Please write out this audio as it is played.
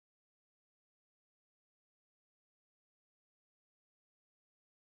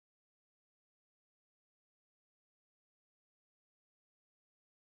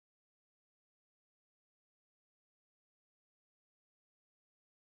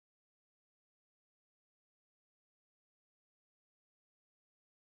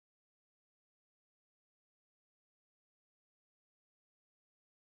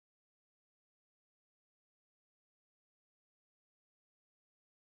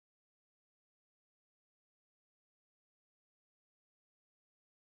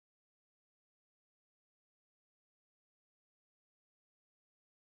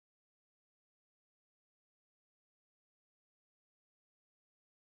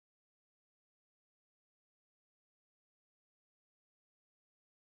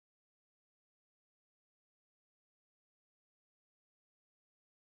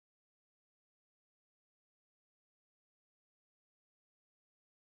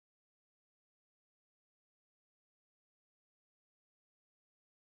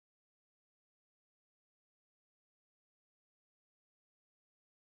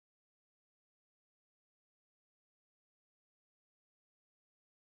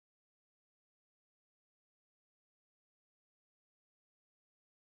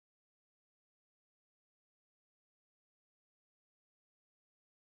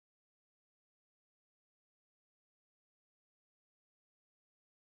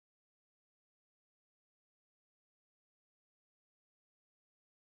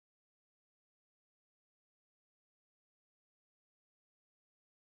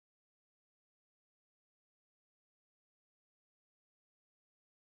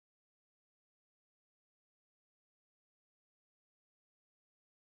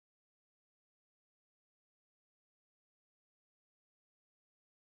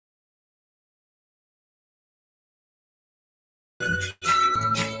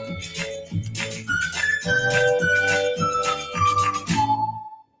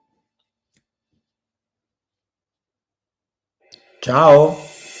Ciao.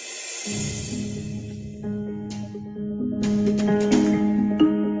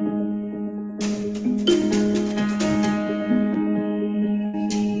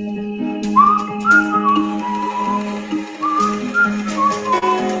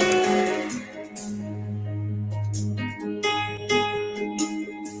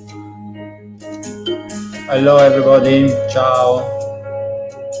 Hello everybody, ciao.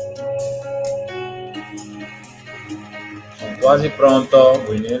 Sono quasi pronto,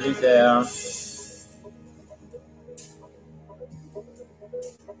 we're nearly there.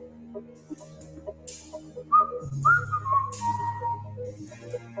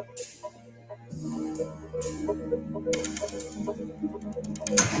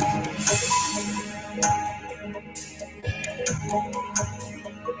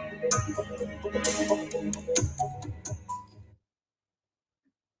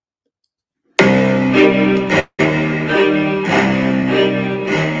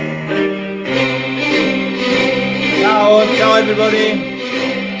 Ciao everybody.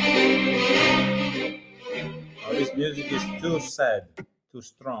 Oh, this music is too sad, too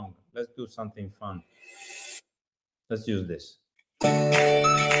strong. Let's do something fun. Let's use this.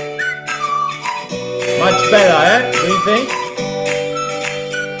 Much better, eh? Do you think?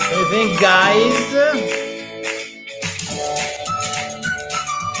 Do you think, guys?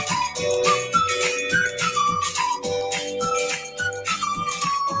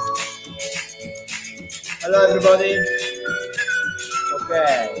 Hello everybody. Ok,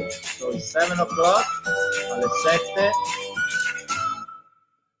 so it's 7 o'clock, alle 7.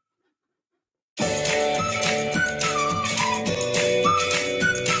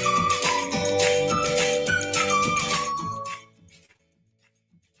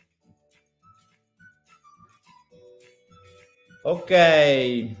 Ok,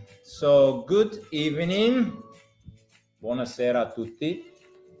 so good evening. Buonasera a tutti.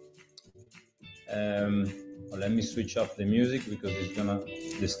 Well, let me switch off the music because it's gonna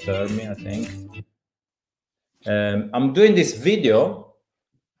disturb me, I think. I'm doing this video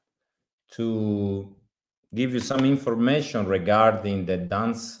to give you some information regarding the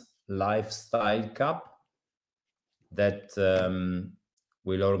Dance Lifestyle Cup that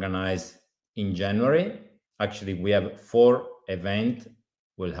we'll organize in January. Actually, we have 4 events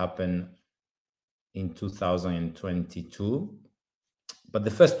will happen in 2022. But the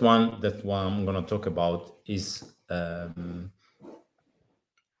first one that I'm going to talk about is on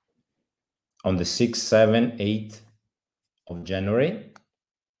the 6th, 7th, 8th of January.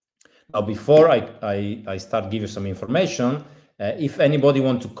 Now, before I start giving you some information, if anybody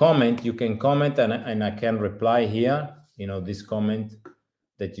wants to comment, you can comment and I can reply here. You know, this comment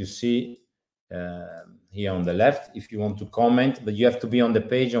that you see here on the left, if you want to comment, but you have to be on the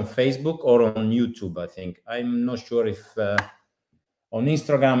page on Facebook or on YouTube, I think. I'm not sure if on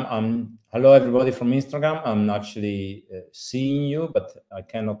Instagram, hello everybody from Instagram. I'm actually seeing you, but I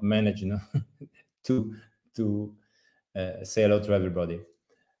cannot manage, you know, to say hello to everybody.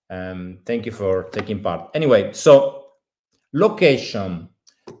 Thank you for taking part. Anyway, so location.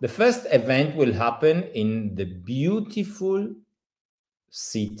 The first event will happen in the beautiful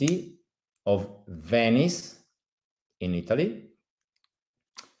city of Venice in Italy.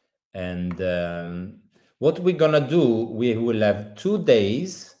 And what we're gonna do, we will have 2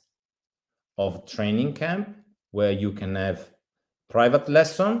 days of training camp where you can have private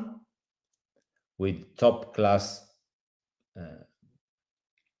lesson with top class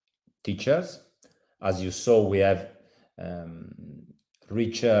teachers. As you saw, we have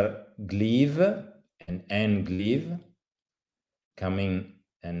Richard Gleave and Anne Gleave coming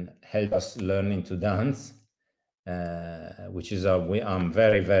and help us learning to dance, which is I'm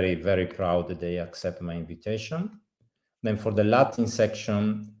very, very, very proud that they accept my invitation. Then for the Latin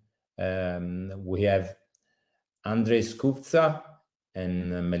section, we have Andre Skupza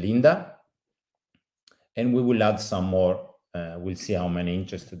and Melinda, and we will add some more. We'll see how many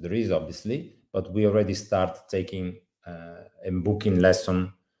interested there is, obviously, but we already start taking and booking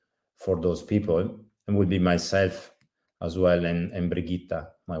lesson for those people, and will be myself as well and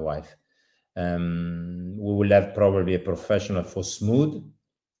Brigitta, my wife. We will have probably a professional for Smooth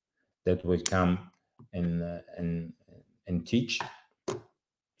that will come and teach.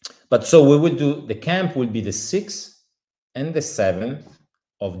 But so we will do, the camp will be the 6th and the 7th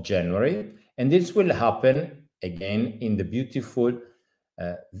of January, and this will happen again in the beautiful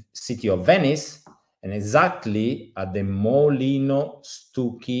city of Venice, and exactly at the Molino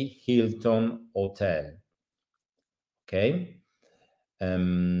Stucchi Hilton Hotel. Okay.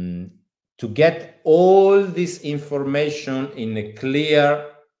 To get all this information in a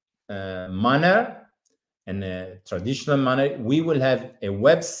clear manner, in a traditional manner. We will have a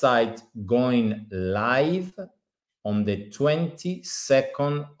website going live on the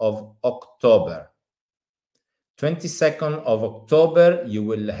 22nd of October. 22nd of October, you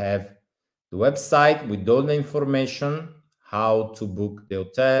will have the website with all the information, how to book the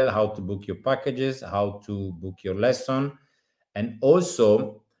hotel, how to book your packages, how to book your lesson. And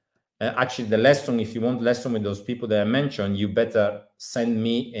also, actually the lesson, if you want lesson with those people that I mentioned, you better send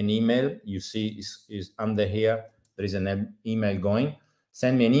me an email. You see is under here. There is an email going.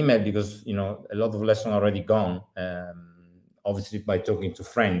 Send me an email because, you know, a lot of lessons already gone. Obviously by talking to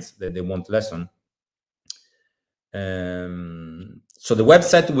friends that they want lesson. So the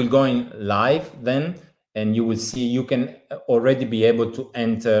website will go in live then, and you will see, you can already be able to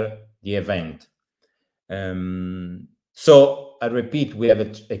enter the event. So I repeat, we have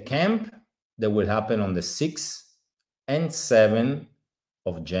a camp that will happen on the 6th and 7th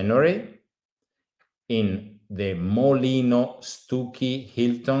of January in the Molino Stucchi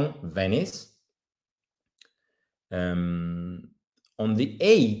Hilton, Venice. On the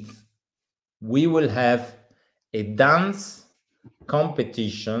 8th, we will have a dance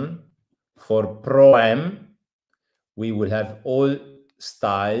competition for Pro-Am. We will have all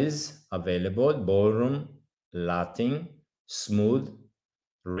styles available: ballroom, Latin, smooth,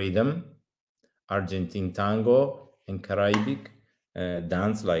 rhythm, Argentine tango, and Caribbean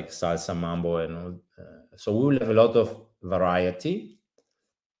dance like salsa, mambo, and all. So we will have a lot of variety.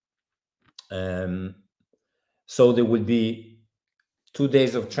 So there will be 2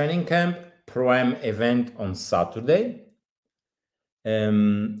 days of training camp, Pro-Am event on Saturday.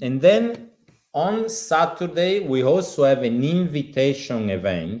 And then on Saturday, we also have an invitation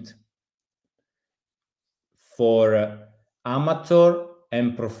event for amateur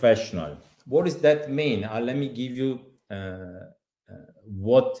and professional. What does that mean? Let me give you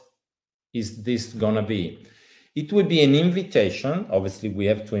what is this gonna be. It will be an invitation. Obviously, we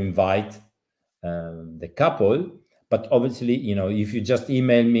have to invite the couple, but obviously, you know, if you just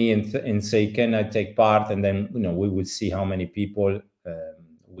email me and say, can I take part? And then, you know, we will see how many people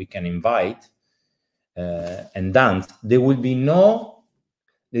we can invite and dance. There's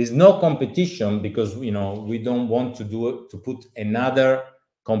no competition because, you know, we don't want to put another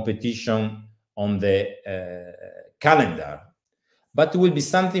competition on the calendar, but it will be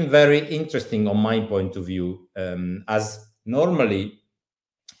something very interesting on my point of view, as normally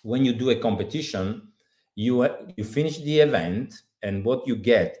when you do a competition, you finish the event and what you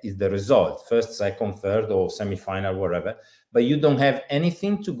get is the result, first, second, third, or semi-final, whatever, but you don't have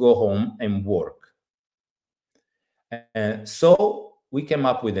anything to go home and work. So we came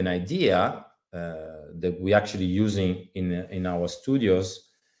up with an idea that we're actually using in our studios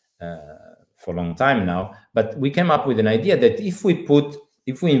for a long time now, but we came up with an idea that if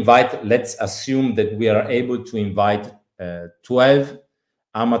we invite, let's assume that we are able to invite 12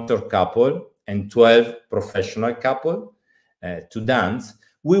 amateur couple and 12 professional couple to dance,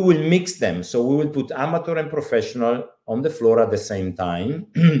 we will mix them. So we will put amateur and professional on the floor at the same time,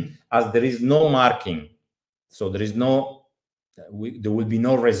 as there is no marking. So there is there will be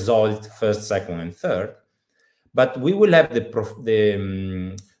no result first, second, and third, but we will have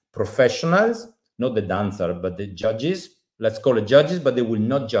the professionals, not the dancer, but the judges. Let's call it judges, but they will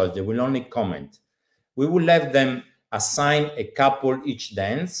not judge. They will only comment. We will have them assign a couple each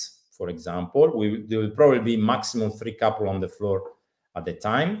dance. For example, there will probably be maximum 3 couples on the floor at the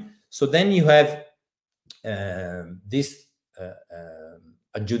time. So then you have this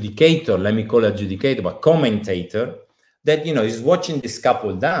adjudicator, let me call it adjudicator, but commentator, that, you know, is watching this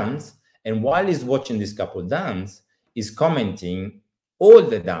couple dance, and while he's watching this couple dance, is commenting all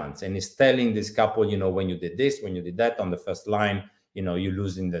the dance and is telling this couple, you know, when you did this, when you did that on the first line, you know, you're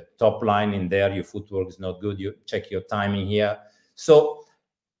losing the top line in there, your footwork is not good, you check your timing here. So,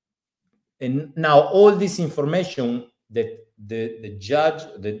 and now all this information that the judge,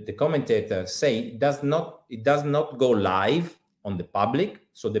 the commentator say, it does not go live on the public.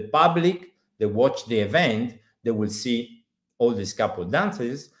 So the public, they watch the event, they will see all these couple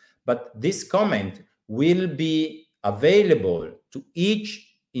dances, but this comment will be available to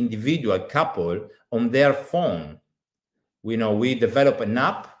each individual couple on their phone. We develop an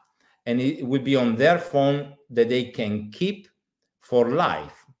app, and it will be on their phone that they can keep for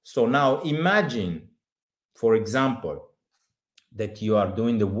life. So now imagine, for example, that you are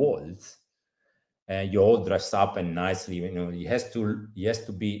doing the waltz and you all dress up and nicely, you know, it has to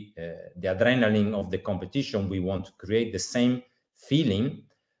be the adrenaline of the competition. We want to create the same feeling.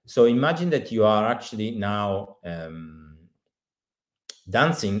 So imagine that you are actually now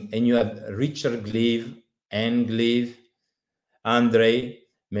dancing, and you have Richard Gleave, Anne Gleave, Andre,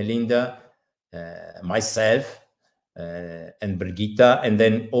 Melinda, myself, and Brigitta, and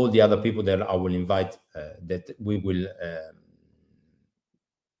then all the other people that I will invite, that we will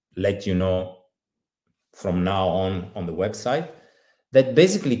let you know from now on the website, that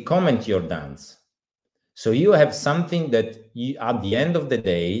basically comment your dance. So you have something that you, at the end of the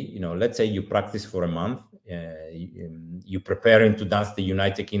day, you know, let's say you practice for a month, you're preparing to dance the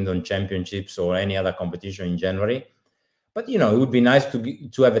United Kingdom Championships or any other competition in January. But, you know, it would be nice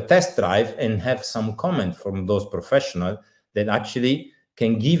to have a test drive and have some comment from those professionals that actually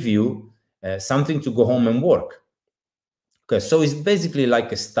can give you something to go home and work. Okay, so it's basically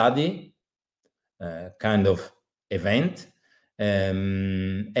like a study kind of event.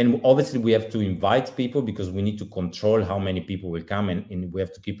 And obviously we have to invite people because we need to control how many people will come, and we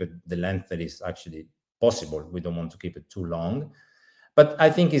have to keep it the length that is actually possible. We don't want to keep it too long. But I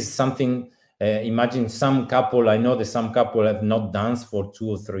think it's something... imagine some couple, I know that some couple have not danced for 2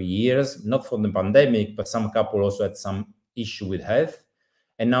 or 3 years, not for the pandemic, but some couple also had some issue with health.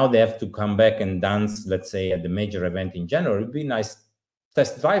 And now they have to come back and dance, let's say, at the major event in January. It'd be a nice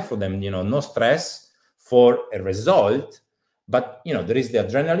test drive for them, you know, no stress for a result, but, you know, there is the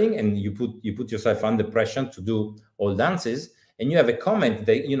adrenaline, and you put yourself under pressure to do all dances, and you have a comment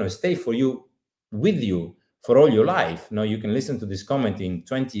that, you know, stay for you, with you for all your life. Now you can listen to this comment in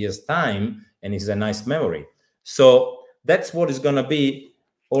 20 years time, and it's a nice memory. So that's what is going to be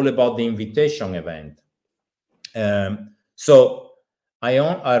all about the invitation event. So I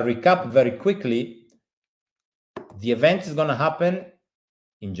recap very quickly. The event is going to happen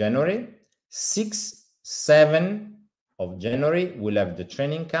in January. 6, 7 of January, we'll have the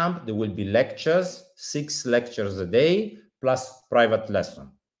training camp. There will be lectures, 6 lectures a day, plus private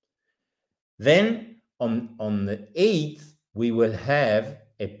lesson. Then on the 8th, we will have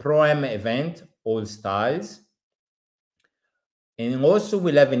a Pro-Am event, all styles. And also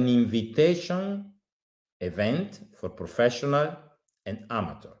we'll have an invitation event for professional and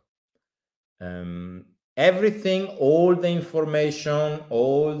amateur. Everything, all the information,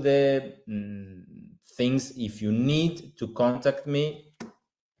 all the things, if you need to contact me.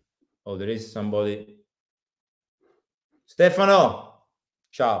 Oh, there is somebody. Stefano,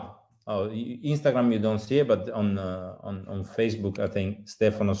 ciao. Oh, Instagram you don't see it, but on Facebook, I think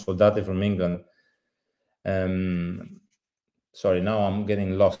Stefano Soldati from England. Sorry, now I'm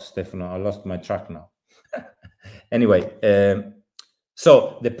getting lost, Stefano. I lost my track now. Anyway,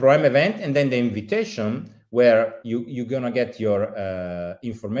 so the Pro-Am event, and then the invitation, where you're gonna get your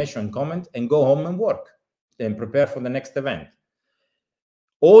information, comment, and go home and work and prepare for the next event.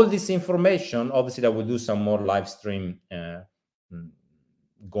 All this information, obviously, I will do some more live stream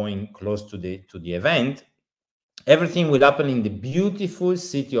going close to the event. Everything will happen in the beautiful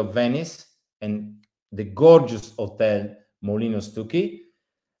city of Venice and the gorgeous hotel Molino Stucchi.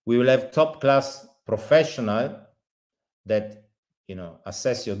 We will have top-class professional that, you know,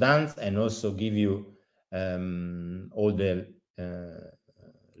 assess your dance and also give you all the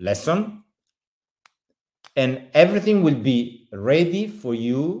lesson. And everything will be ready for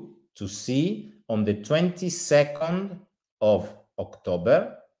you to see on the 22nd of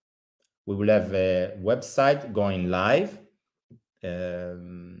October. We will have a website going live. The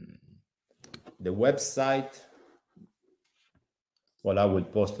website, well, I will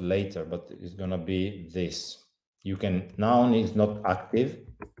post later, but it's gonna be this. You can, now it's not active.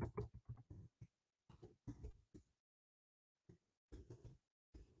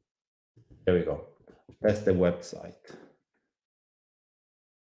 There we go. That's the website.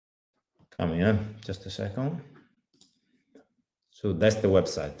 Coming in, just a second. So that's the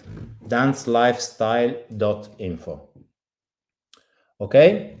website, dancelifestyle.info.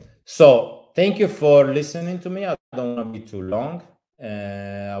 Okay, so thank you for listening to me. I don't want to be too long.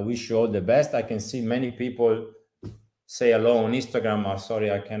 I wish you all the best. I can see many people say hello on Instagram. I'm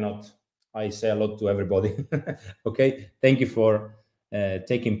sorry, I cannot. I say hello to everybody. Okay, thank you for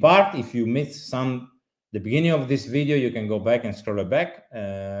taking part. If you missed the beginning of this video, you can go back and scroll it back.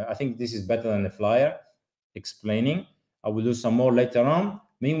 I think this is better than the flyer explaining. I will do some more later on.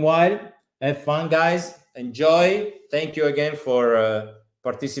 Meanwhile, have fun, guys. Enjoy. Thank you again for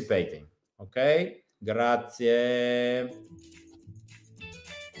participating. Okay? Grazie.